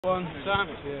One, Sam.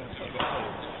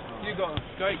 You got a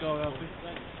great goal, Alfie.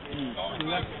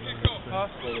 Left pass.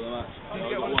 Did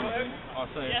you get one? I'll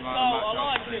say it's I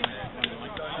like it.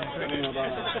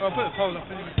 I'll put the pole up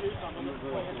anyway.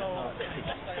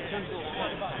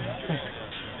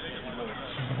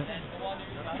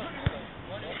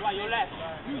 Right, your left.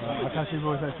 I can't see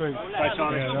boys next week. Right,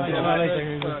 Charlie.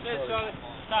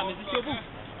 Sam, is this your ball?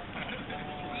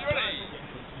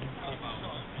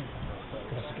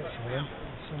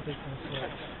 I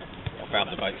found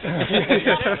the bait.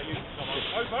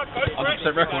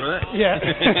 100% record of it. Yeah.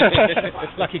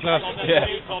 Lucky class. Yeah.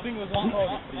 I think it was one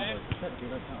goal.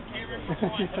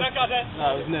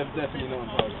 No, it was never, definitely not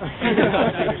on goal.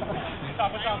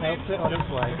 Helps it on its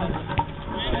way.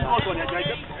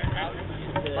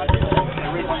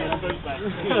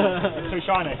 Too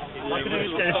shiny.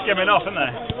 It's skimming off, isn't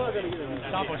they?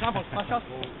 Sample, smash up.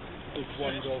 It's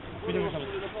one goal. We do something.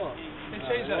 They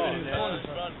changed that in the corner.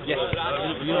 Yes.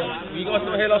 Were you guys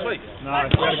not here last week? No.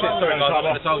 Sorry guys, I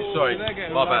would have told you, sorry.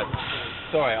 My bad.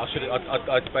 Sorry, I should have,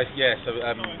 I basically, yeah, so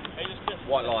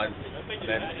white line,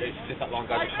 and then if that line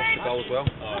goes across the goal as well.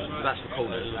 So that's the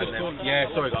corners. And then,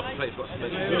 yeah, sorry guys, I completely forgot to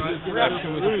mention. The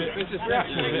reaction was a bit, it's just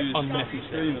reaction was a bit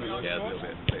unnecessary. Yeah, a little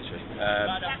bit, literally.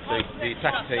 So the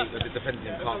attacking team, the defending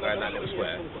team can't go in that little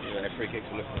square. And their free kicks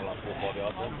are looking like 4 or 5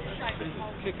 yards long.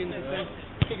 Kicking's the same.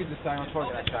 Kicking's the same, I'm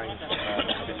trying to get that changed.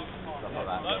 Stuff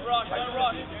like that.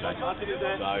 So,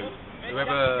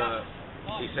 whoever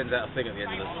he sends out a thing at the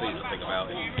end of the season, thing about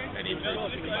any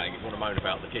improvements he can make. If you want to moan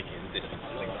about the kicking, distance,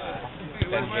 and things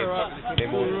like that, then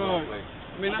him more than likely.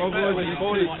 I mean, that's better when you're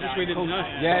born, it's just we didn't know.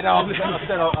 Yeah, no, I've said,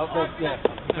 yeah.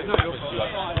 It's not your fault.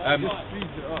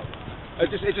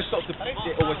 It just stops it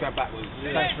always going backwards.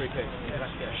 Thanks for a kick. Yeah, that's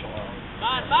a shot.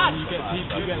 You get them.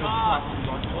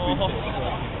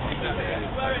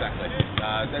 Exactly.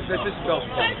 There's just goals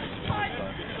from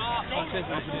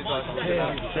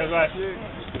Cheers, mate.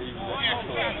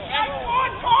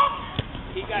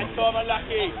 Keep going, Tom,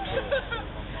 unlucky.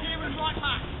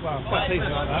 Well, quite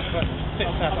decent like that, but bit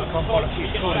sad that I can't follow a few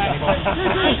corners anymore.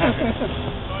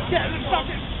 I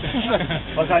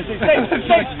was going to say,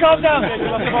 six, calm down.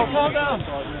 Calm down. I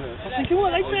was thinking,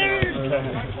 what are they doing?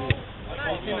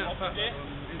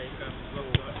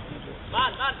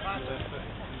 Man.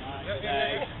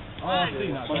 Oh, I've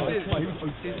seen that.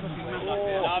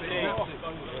 Lovely.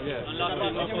 Yeah.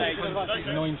 99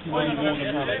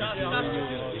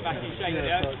 Back in shape,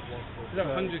 yeah?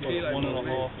 100 kilos.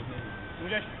 1.5.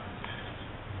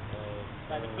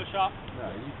 Push up.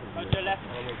 Go to your left.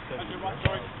 Go to your right,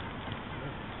 sorry.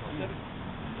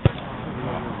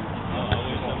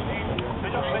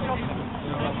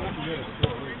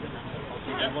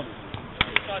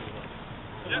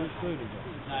 No,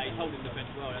 he's holding the fence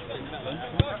well. That's better.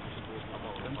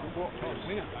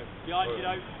 Behind you,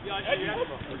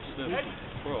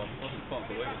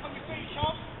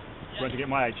 Went to get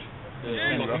my age.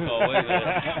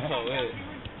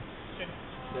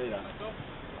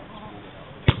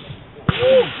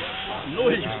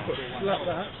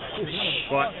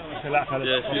 Right, fill that fella.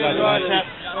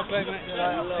 Well played, mate.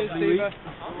 Cheers, Steve. See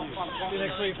you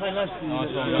next week, play less.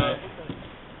 Nice one, mate.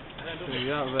 See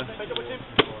you out of there.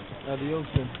 Adios,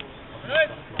 then.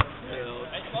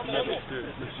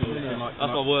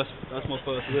 That's my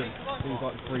first win. It was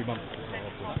like 3 months ago.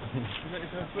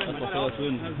 That's my first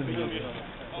win. Better than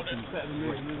me,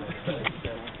 isn't it?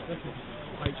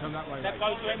 Wait, turn that way. Step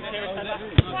close to him, here and left.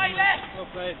 Play left! Well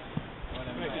played.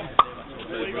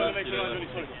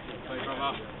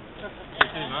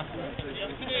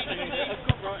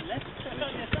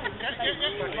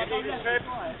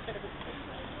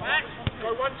 Go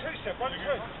 1-2, step 1-2.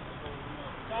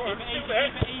 Keep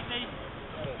it easy.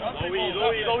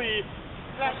 Lowy.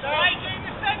 Left side, in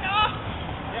the centre!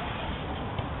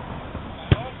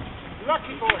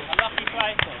 Lucky boy. A lucky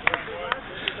play.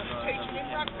 Teaching him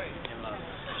rugby.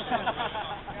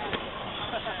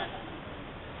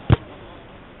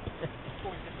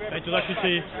 Hey, do lucky see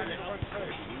you.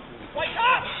 Wake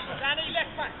up! Danny,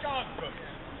 left back, go!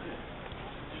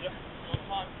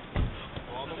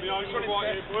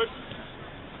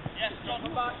 Yes, John,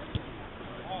 back.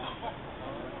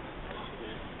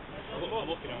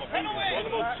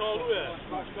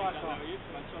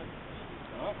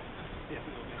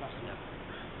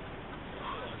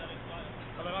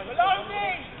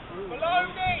 Below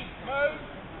me! Move!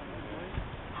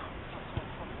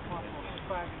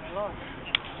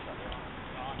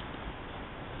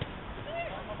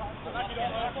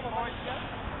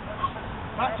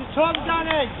 Back to Tom,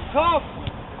 Danny! Tom!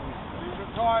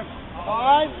 Time.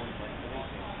 5.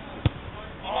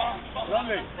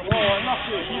 Lovely. Oh,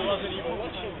 unlucky. He wasn't even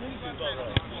watching.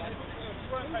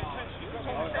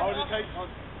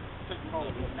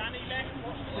 Danny left,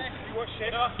 watch the left. You watch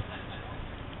it.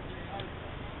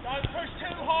 Don't push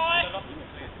too high.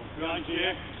 Behind you.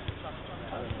 Stay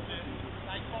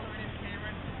following him,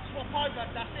 Kieran. Swap over,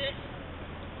 that's it.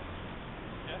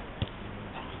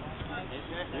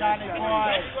 Danny,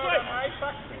 wide.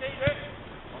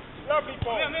 Lovely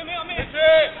ball. That's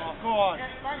it. Oh, go on.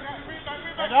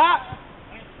 And that.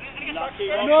 Lucky,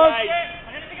 well played.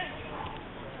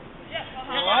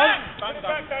 Bang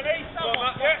back, Danny.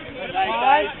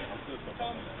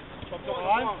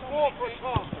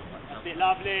 That's it,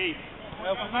 lovely.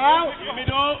 Help him out. In the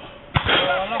middle.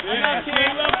 Lucky,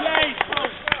 well played.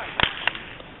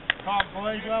 Come,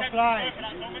 boys, well played.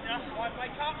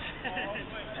 Wake up.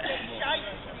 Shape.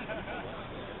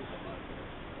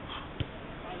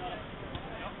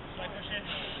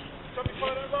 Somebody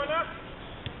follow that runner. I'm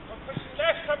pushing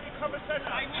left, somebody cover centre.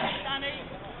 Stay with him, Danny.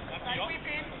 Stay with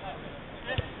him.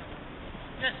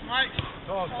 Yes, mate.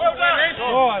 Well done.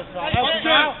 Help him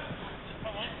out.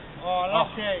 Oh,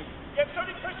 lucky. Get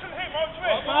somebody push on him, on to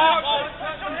it.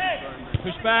 Push on him.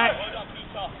 Push back.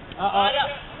 Oh, yeah.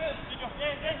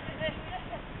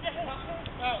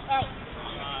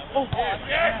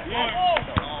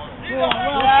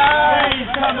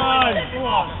 Come on. Go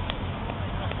on.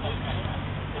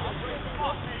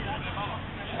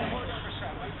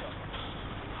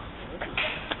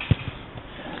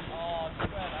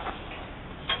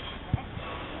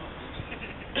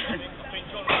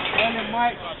 William,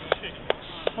 Mike.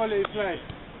 Follow your play.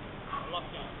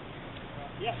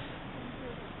 Yes.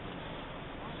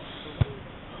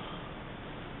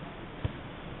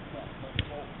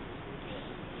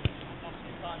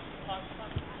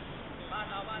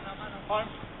 Time.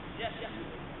 Yes, yes.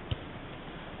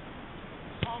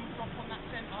 Arms up on that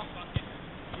centre.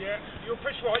 Yeah, you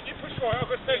push right, I'll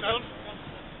go centre.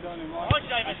 Right,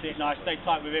 David. That's it, nice, stay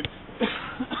tight with him. You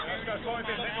go side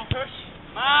in, let you push.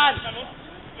 Man!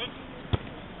 Good.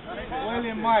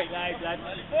 William, Mike.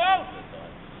 Whoa!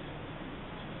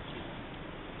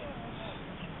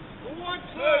 1,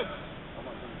 2.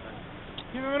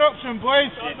 Give him an option,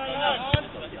 boys.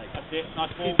 That's it,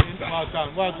 nice ball.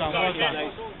 Well done.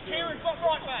 Kieran, got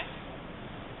right back.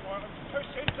 Right, push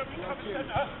in, somebody cover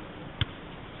centre.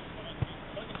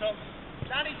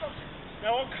 Danny,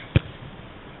 now on.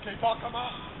 Keeper, come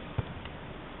up.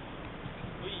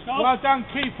 Well done,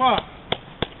 keeper.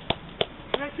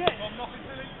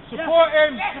 Support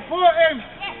him.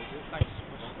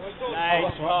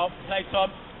 Play, Tom.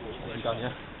 You done,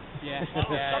 yeah? Yeah.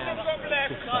 Someone's got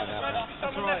left.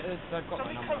 That's alright, they've got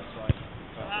my number, that's right.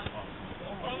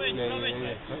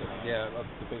 Yeah, the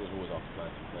beat was always off, but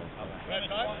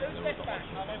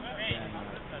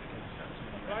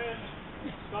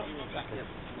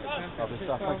lovely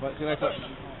stuff, thanks mate, see you later.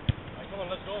 Come on,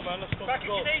 let's go, man. Let's go. Back if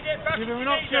you need it. Give him an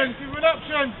option.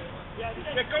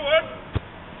 Yeah, go on.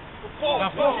 Ball.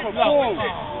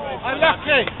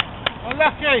 Unlucky.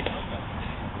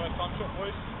 First time shot,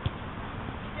 boys.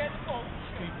 Get the ball.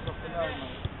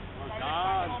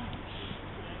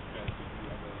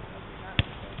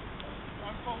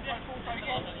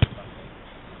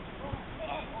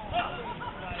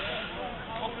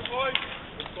 Hold it, boys.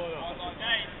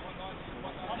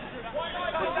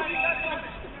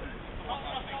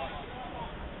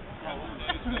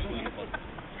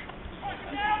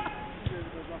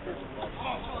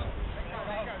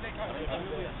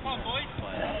 Come on, boys.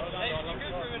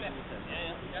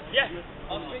 Yeah.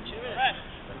 I'll switch you in a minute.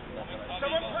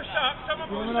 Someone push up. Take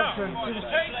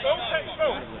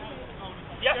ball.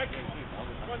 Yeah.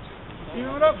 Give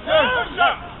him an option. Push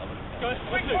up.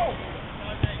 Quick ball.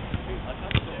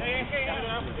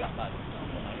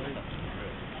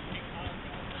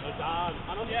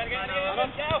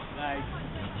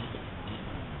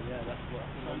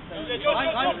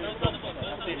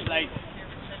 That's it, late.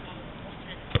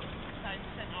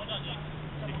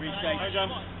 Reshape.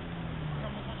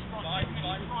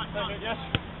 Yes.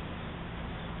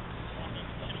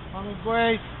 Come on,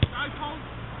 boys.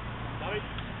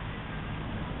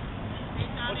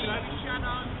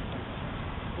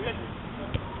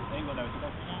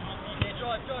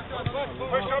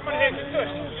 Push up and hit the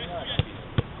push.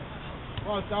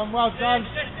 Well done.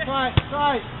 Tight.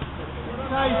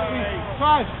 Safety.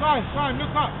 Time,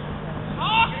 look up.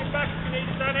 Get back if you need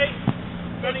it, Danny.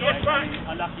 Danny, get back.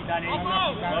 Unlucky, Danny. Come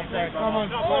on,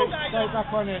 stay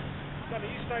back on it. Danny,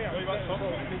 you stay up.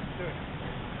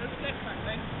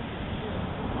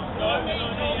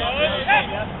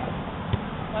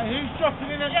 Who's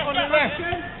dropping in on the left?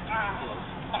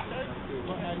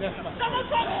 Someone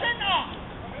from centre.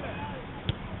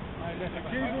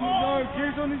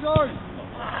 Q's on his own.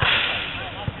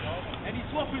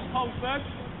 swappers, Karlsberg.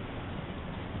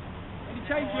 Any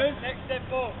changes? Next step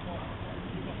forward.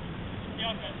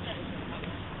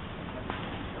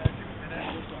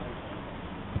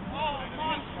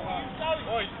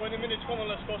 Boys, 20 minutes, come on,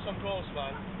 let's score some goals,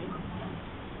 man.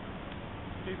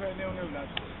 Keep it 0-0, lads.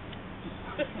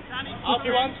 Up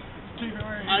you want? Keep it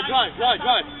where it is. Drive.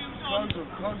 Close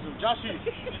them. Jesse.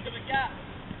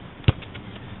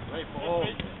 Great ball,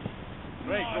 man.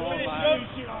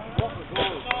 What the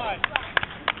goal?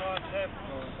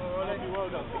 Well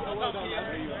done.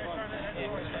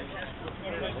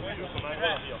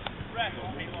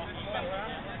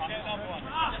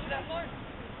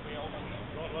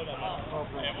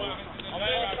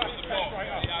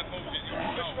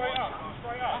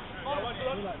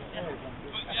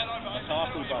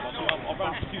 I'll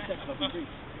run for 2 seconds, I'll be brief.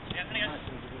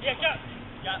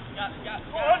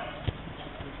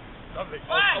 Lovely.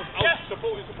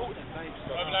 Support it.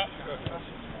 Overlap.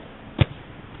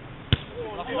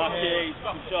 Lucky,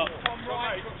 good shot.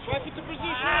 Strike into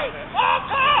position.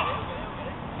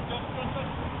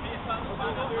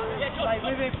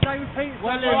 Stay with Pete.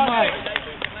 Well in, mate.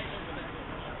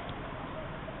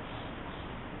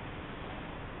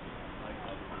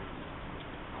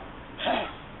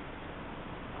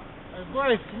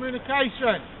 Boys,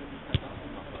 communication.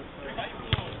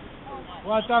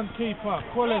 Well done, keeper.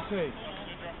 Quality.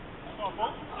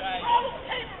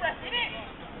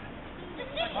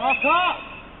 Mark up.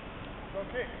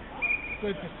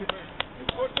 Good decision.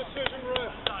 Good decision,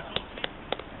 ref.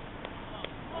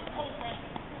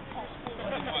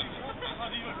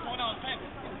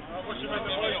 What's your man,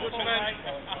 boys? What's your man?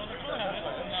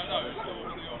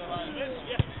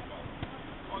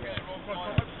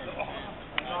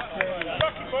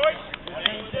 Lucky, boys.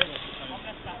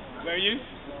 Where are you?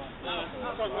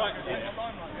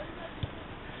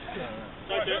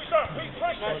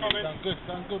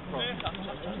 Done good, bro.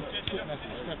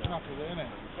 Stepping up a bit, innit?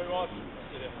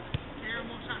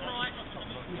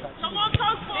 Someone go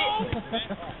full!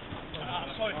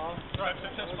 Sorry.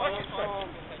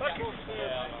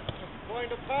 Going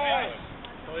to pass.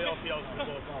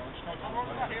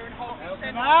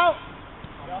 Now!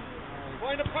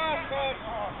 Going to pass, guys.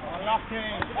 Unlucky.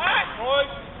 Back,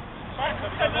 boys. Back.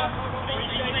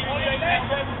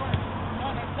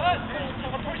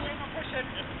 I'm pushing.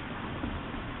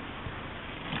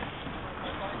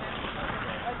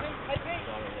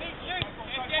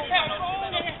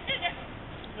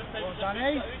 Well done,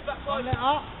 Eve. Hold it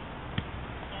up.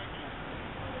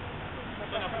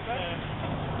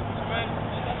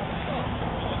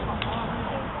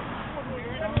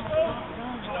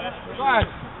 Right.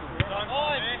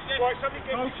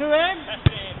 Go to him.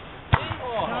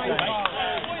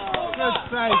 Good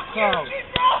save, Carl.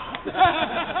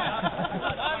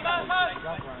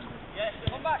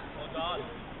 Come back.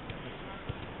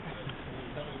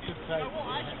 Good save.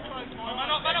 Man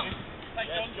up.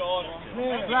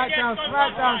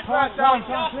 Flat down,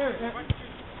 clear it.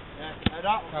 Head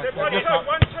up. Perfect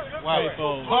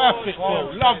ball,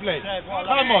 lovely.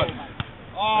 Come on.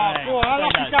 Oh, boy, I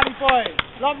love you, Danny boy.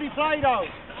 Lovely play though.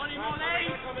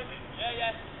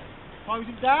 Close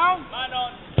it down. Man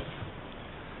on.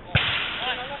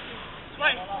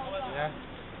 Swing. Yeah.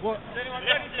 What? I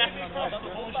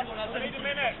need a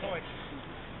minute, boys.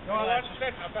 No, that's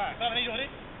centre back.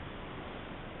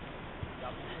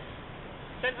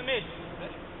 Centre mid.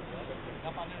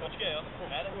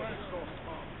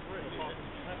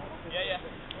 Yeah.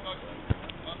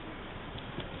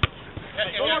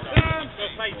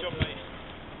 Good play, John, mate.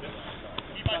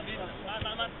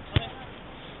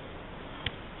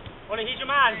 Ollie, he's your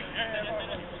man.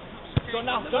 Go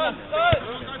now. Come on.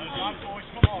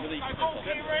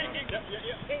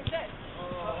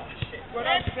 Well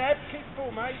done, Seb. Keep the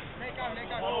ball, mate.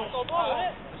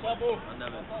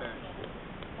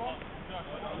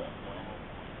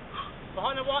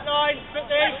 Behind the white line. Fit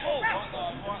this.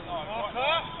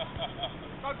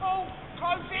 Go ball.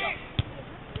 Close it.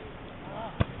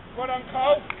 Well done,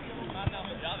 Cole.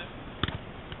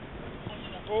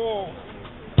 Oh.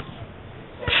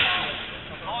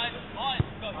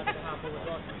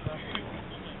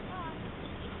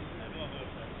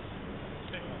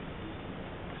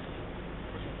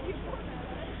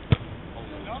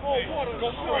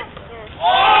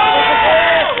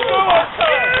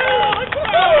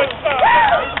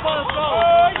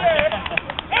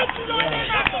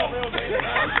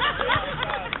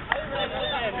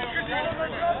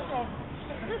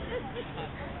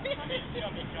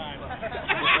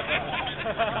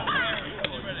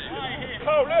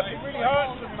 Cole, look, it really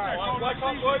hurts him, mate.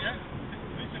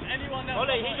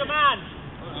 Ollie, he's your man.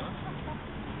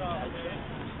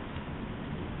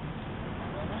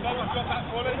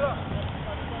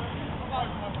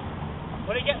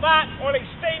 Ollie, get back! Ollie,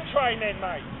 steam training,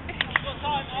 mate!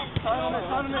 Time on it.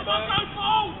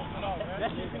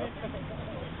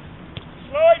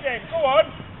 Slide in, go on!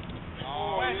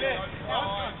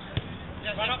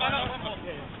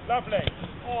 Lovely.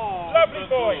 Lovely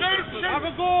boy. Have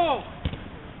a goal.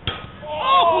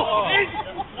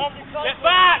 Get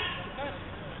back!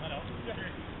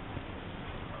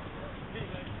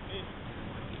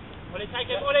 Ollie, take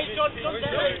it. Ollie, John,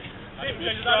 straight.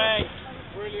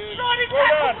 Brilliant.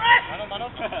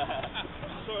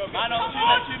 Man on,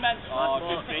 two men. Oh,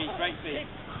 good feet, great feet.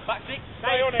 Back six.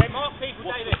 Stay on him. Mark people,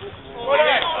 David. Great.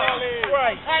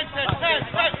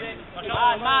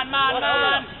 Man.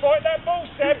 Fight that ball,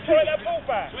 Seb. Fight that ball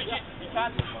back. Switch it. You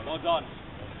can. Well done.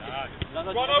 Run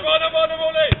him,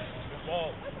 Ollie.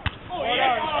 Oh,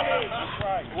 yeah.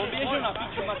 Great. Won't be a journal.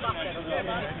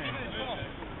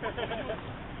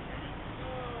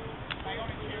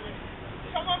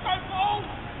 Someone go ball!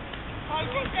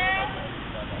 Take it down!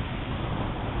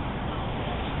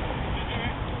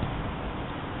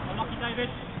 Unlucky,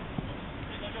 David.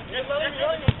 Yes, Ollie.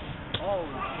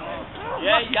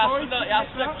 Ja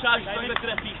sam tak charge do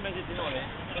trefiš mezi ty nohy.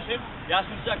 Prosím? Já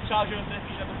jsem se tak charge do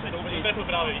trefiš nebo třetí.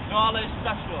 No ale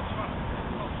strašno.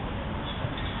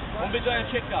 On by to jen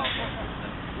čekal.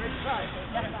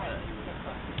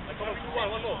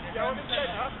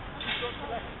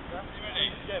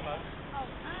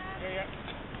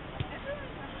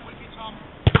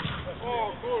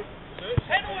 Oh, good.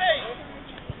 Henry!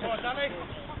 Come on, Danny.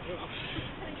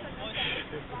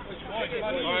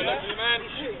 Alright, that's your man.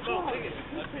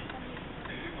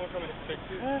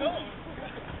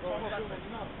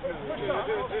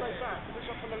 Push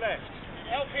up on the left.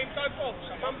 Help him, go box.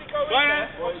 Somebody go in there.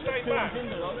 I'll stay back.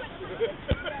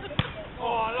 Oh, I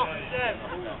lost it there.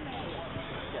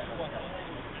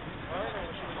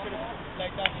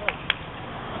 Leg down front.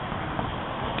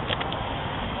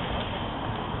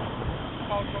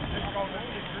 Oh,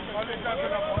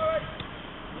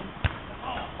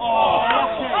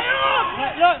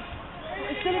 look!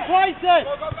 It's still in place then!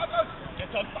 Go.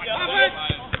 Get on,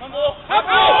 Come on. Have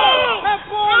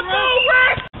ball,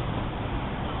 Red!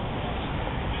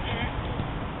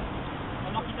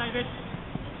 Unlucky, David.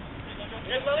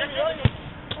 Yes,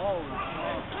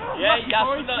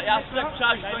 Ollie. Já jsem tak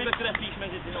charge do trefiš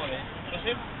mezi ty nohy.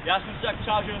 Prosím? Já jsem se tak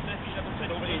charge do trefiš nebo třetí.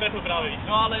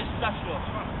 No ale strašno.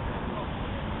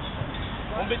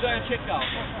 On by to jen čekal.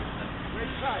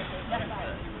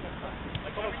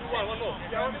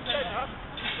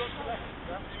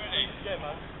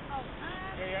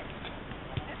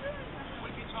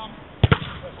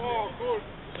 Oh, good.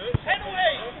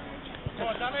 Henry! Come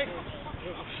on, Danny.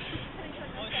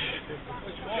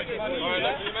 Alright,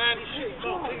 that's your man.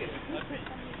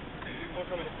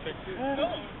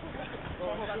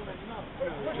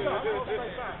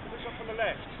 Push up on the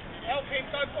left. Help him,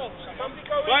 go box. Somebody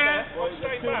go in there. I'll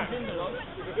stay back.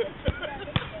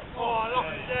 Oh, I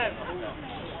lost it there.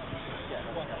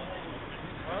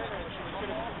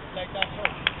 Leg down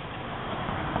front.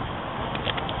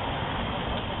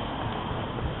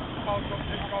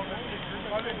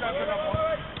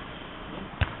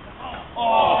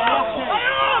 Oh,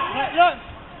 look!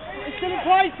 It's still in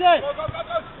place then! Go.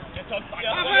 Get on,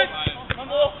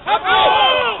 Come on. Have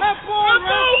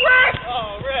ball, Red!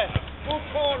 Oh, Red. Good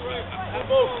call, Red. Have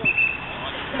ball.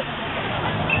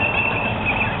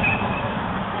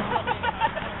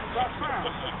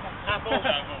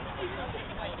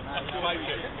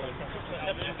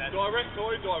 Direct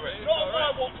or indirect? Not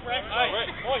my watch, Rex. Right.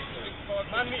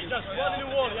 Man needs just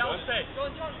 1-1, the outside.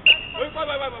 Wait.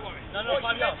 No,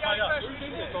 5 yards.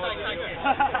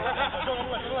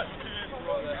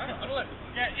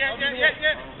 Yeah.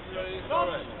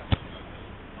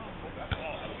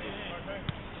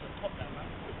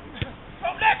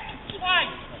 From left, swing.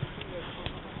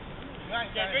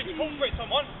 Yeah, good. Pull for it,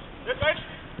 someone. Good, mate.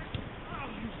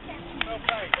 Well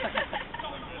played.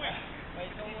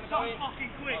 So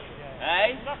fucking quick.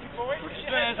 Hej, Lucky boy.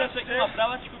 zase k tomu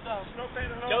pravačku tam.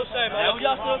 Chtěl jsem, ale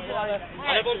Neudělal to dobře, ale...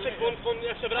 Ale jak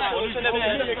se vracel,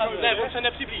 on se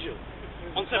nepřiblížil.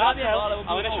 On se vracel,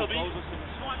 ale nešel blíž.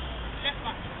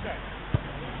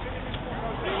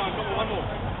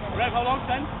 Rev, how long,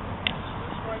 10?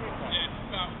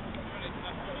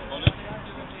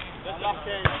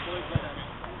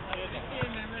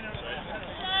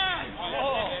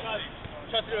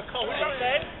 Try to do a cold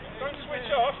then. Don't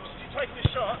switch off, you take the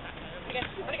shot.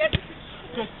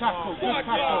 Good tackle.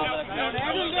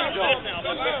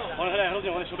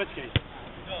 On je sobecký.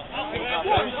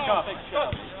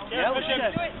 Já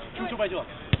určitě. Čím to bude dělat?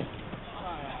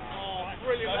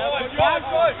 Brilliant.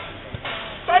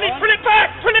 Danny, pull it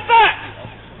back! Pull it back!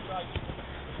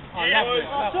 Yeah.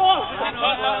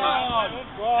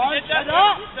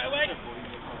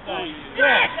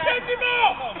 Yes, send him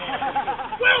off!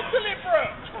 Well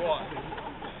deliberate!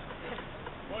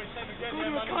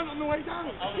 On the way down.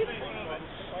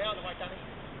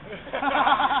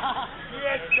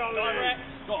 Yes, Dolly!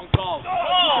 Got on goal.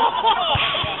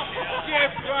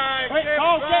 Get back! Get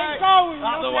Goal!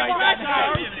 Out the way,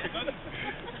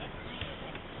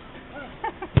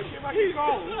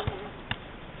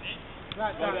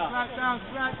 Flat down.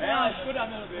 Good on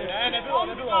the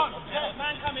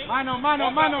Man coming! Mano.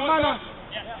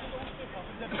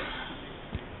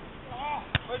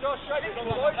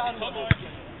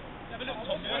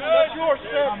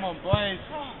 Come on, boys.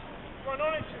 Run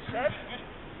on it, Seb.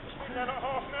 Not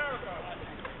half an hour ago.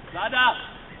 Ladder.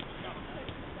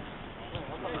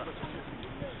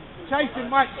 Chase him,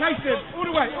 Mike. All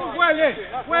the way.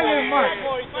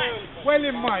 Well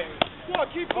in, Mike.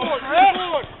 Keep forward.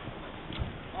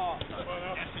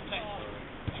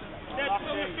 Let's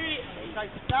on the feet.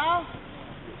 Take it down.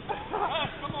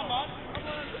 Come on, man.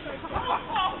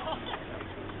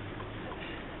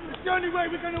 It's the only way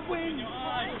we're going to win.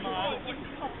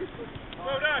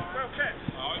 Well done, well kept.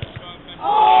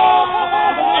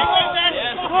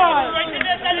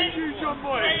 Thank you, John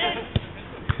Boy.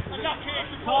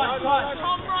 Come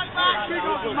right back. Big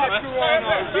up the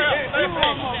Mascherano.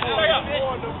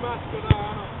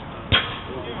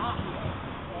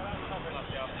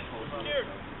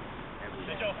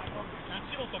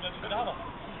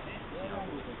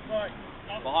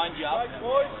 Behind you up.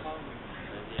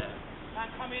 Man,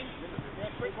 come in.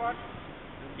 Yeah, quick one.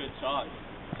 Good side.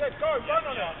 Let's go, run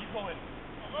on it. Keep going.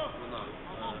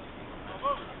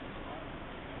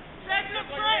 Seb, look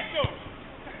fresh.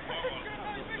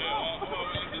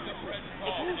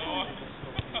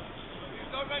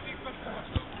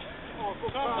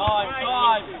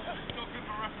 Time.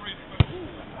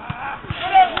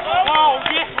 Oh,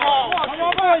 yes, oh. Come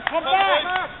on, boys. Come back.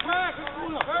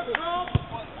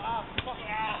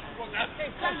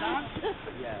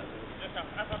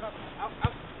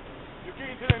 You're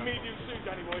getting to the medium soon,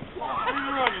 Danny boy. Do the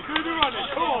running.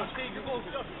 Come on.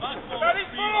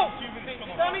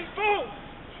 Danny's ball.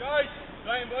 Chase.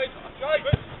 Playing, boys. Chase.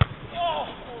 Oh.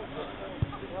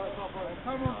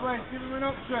 Come on, boys. Give him an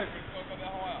option.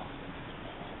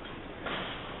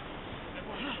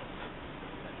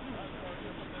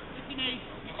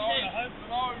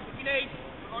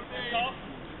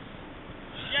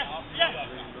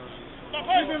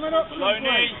 Give him an option. Low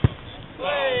knee.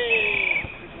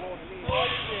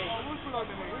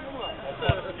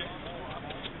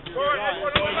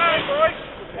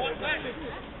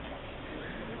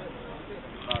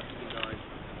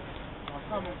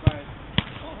 Come on, guys.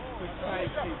 Good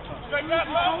save, keeper. Straight up,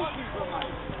 man.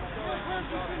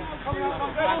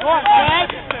 What, Dad?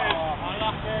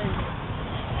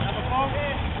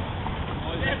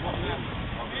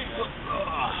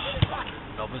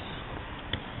 Novice.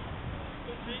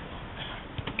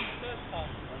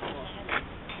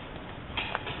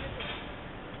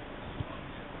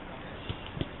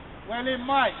 Well in,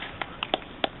 Mike.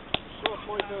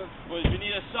 Boys, we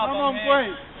need a sub Come on, on here.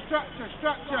 boys.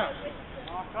 Structure.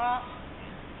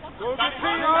 Go back,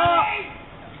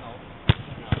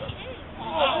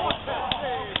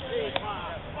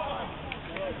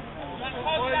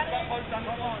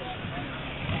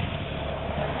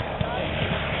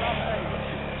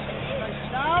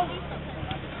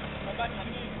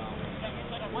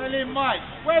 Well in,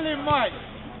 Mike.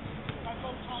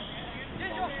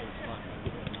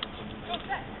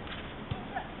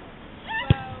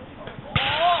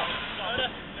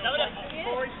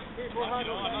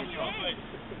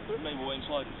 Maybe we'll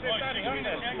inside.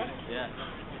 Yeah.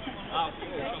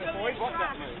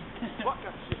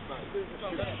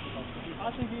 I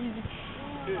think easy.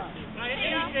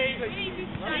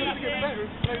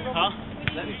 Huh?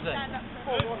 Let me play.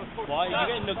 Why? You're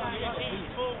getting the...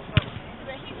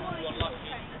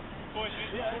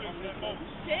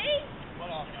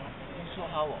 You saw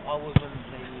how I was when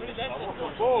playing. That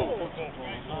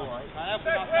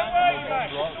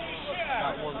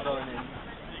was going in.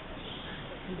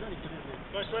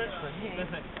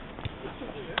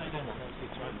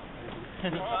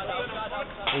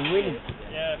 Are you winning?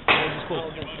 Yeah. Where's the score?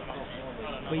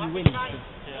 Were you winning?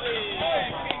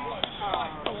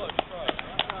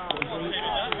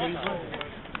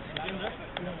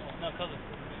 No, cousin.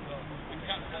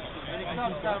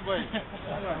 Stand, boys.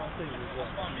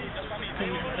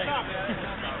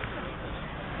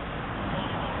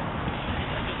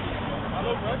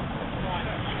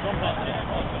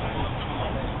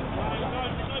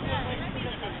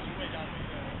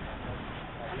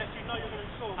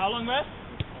 How long, ref?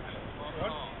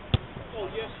 Oh,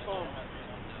 yes, Tom.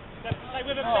 Stay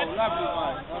with him, Oh, lovely,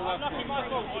 mate. Nothing my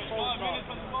fault.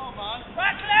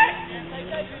 Back left!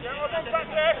 Yeah, I'll go back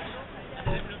left.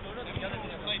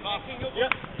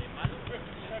 Yep.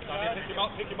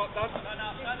 Pick him up, Dad.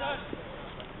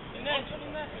 In there.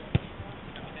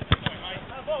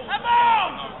 Come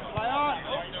on!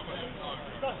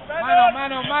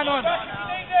 Man on.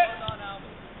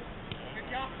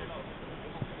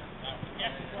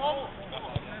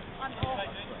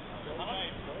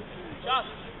 Just.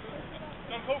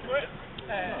 Don't call for it.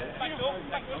 Back door,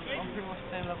 please. I'm pretty much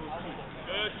 10 levels.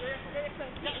 Good.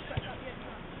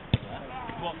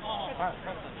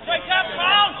 Straight up,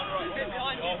 round!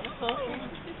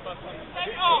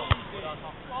 Take off!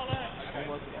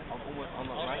 I'm almost on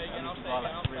that rank. I need to buy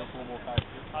like 3 or 4 more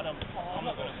characters. I'm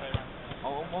not going to say that. I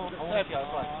want to see how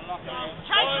it's like.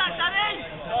 Chase that, Danny!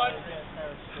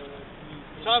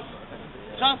 Chance!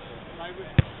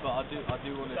 But I do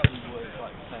want to see what it's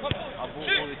like playing. I bought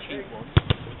all the cheap ones,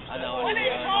 and now I only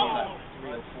earn like 3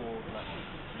 or 4 like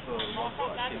for one for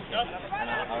like 2 games, and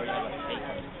I already have like 8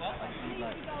 games. I just need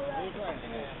like something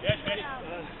more. Yes, ready. I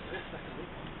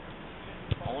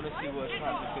want to see what it's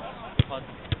like if I. I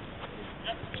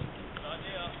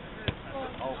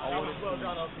want to see. Well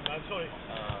done, man. Sorry.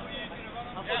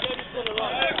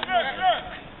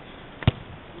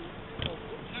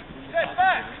 Step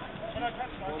back!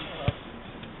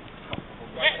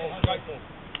 Great ball.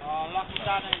 Oh, lucky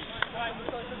Danny. 5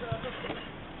 minutes on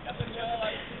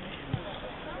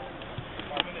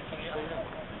the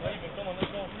Even, come on,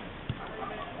 let's go.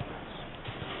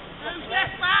 Who's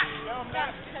left back?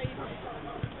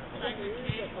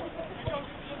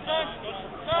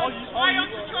 Way on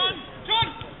to John! John!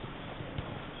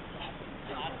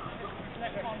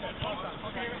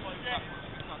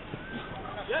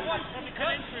 Yes, let me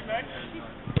come into him, man.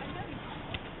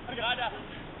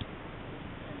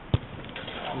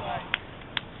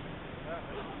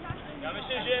 Ja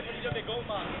myślę, że będzie do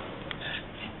goma.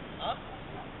 A?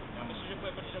 Ja myślę, że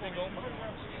będzie do goma.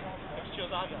 Jak ci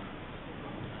odaga.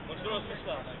 Może to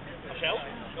rozmyśla. A się?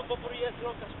 No po prostu jest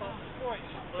roka spać.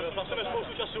 Pracujemy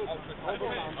spoustu czasu.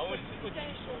 A oni tylko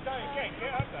dziś dają. Get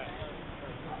up there.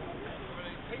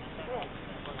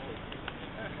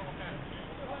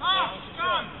 Ah,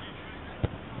 John!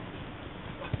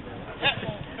 Yeah.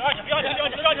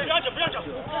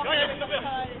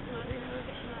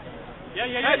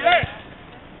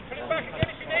 Put it back again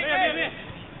if you need it.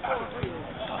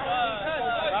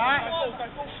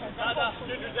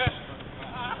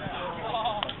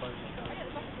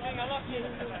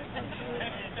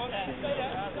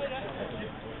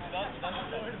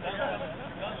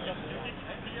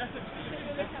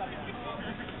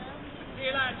 See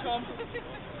you later, Tom.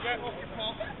 Get off the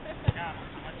top.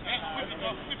 Whip it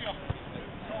off.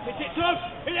 Hit it, Tom!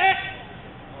 Hit it!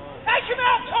 Take him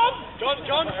out, Tom! John?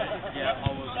 Yeah, I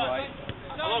was right.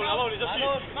 How long is up to you?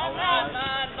 Man.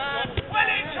 Well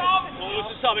in, Tom! What's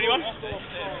the sub, anyone?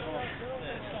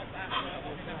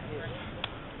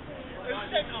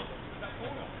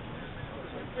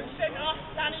 Who's centre?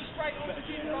 Danny straight on to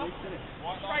Jimbo.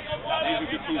 Straight on to John!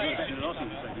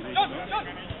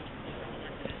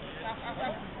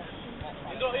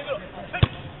 Indoor.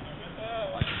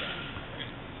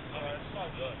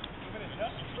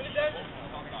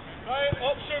 Right,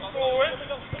 option forward.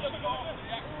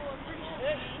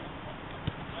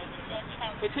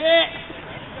 It's it!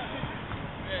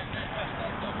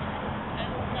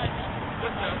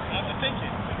 I'm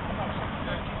thinking.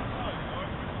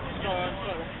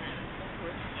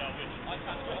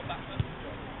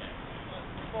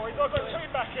 Oh, we've got 2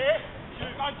 back here. Go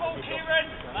ball, Kieran.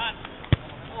 Man.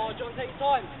 Oh, John, take your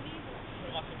time.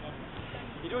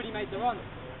 You'd already made the run.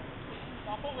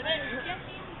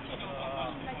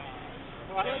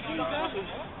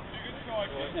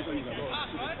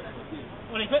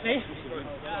 Well, he put me.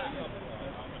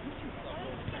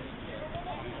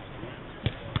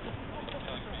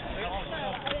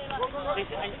 This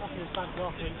ain't fucking bad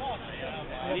blocking.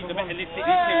 These teams are better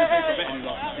than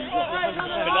last week's team.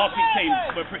 But last week's team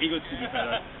were pretty good, to be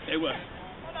fair. They were.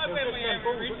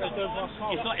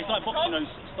 It's like boxing, those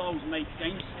styles make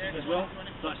games as well.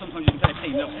 Like sometimes you can play a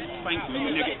team that's spanking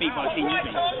and they'll get beat by a team you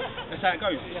beat. That's how it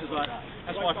goes. It's just like,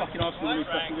 that's why fucking Arsenal lose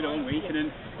fucking Villa one week and then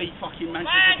beat fucking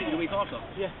Manchester City the week after.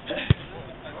 Yeah.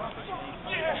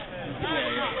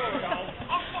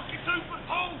 I'm fucking 2 foot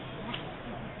tall.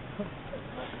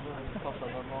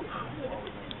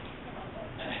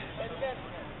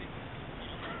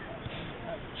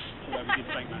 We did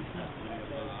thank Man.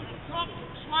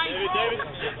 David.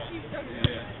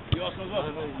 You Arsenal as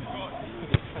well?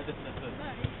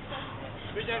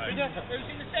 Who's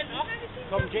in the centre?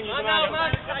 Tom Ginger's I know,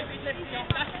 man. David, left you.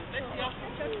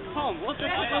 Tom, what the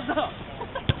fuck was that?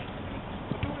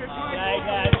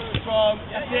 Strong.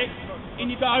 That's it. In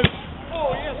you go.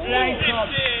 Oh, yes. Lane, Tom.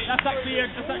 That's actually a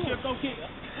goal kick.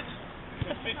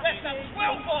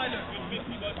 Well violent.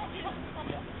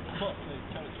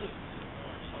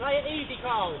 Play it easy,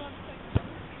 Carl.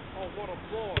 Oh, what a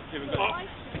ball. Give him back.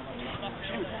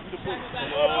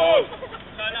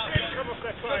 Come off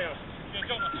that player.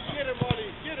 Get him,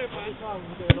 Ollie. Get him, man.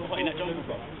 What in that jungle,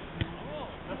 bro?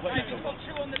 David got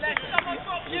two on the left. Someone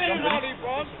got Get him, Ollie,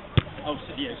 bro. Oh,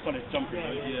 so, yeah, it's kind of jumping.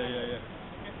 Yeah.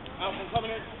 Alpha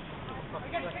coming in.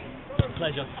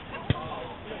 Pleasure.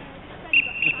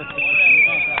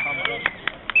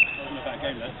 Wasn't a bad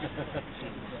game, lads.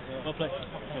 Well played.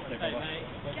 Well played, brother.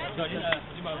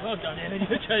 Well done, Ian.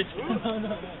 You tried.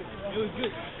 No. It was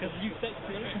good because you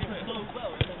texted it so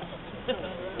well.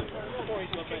 Boy,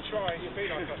 you keep trying. You beat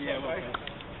like us. Yeah, well played.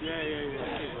 Yeah.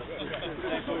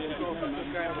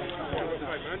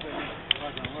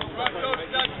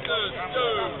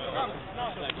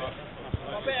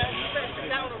 I better sit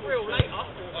down on a reel later.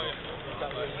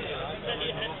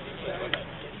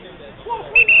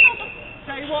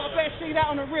 Tell you what, I better see that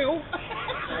on a reel.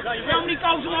 How many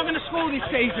goals am I going to score this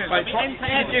season? Mate,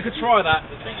 you could try that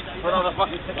for another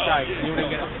fucking 6 days and you wouldn't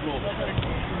get off the floor.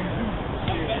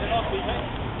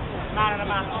 Man of the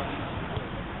match.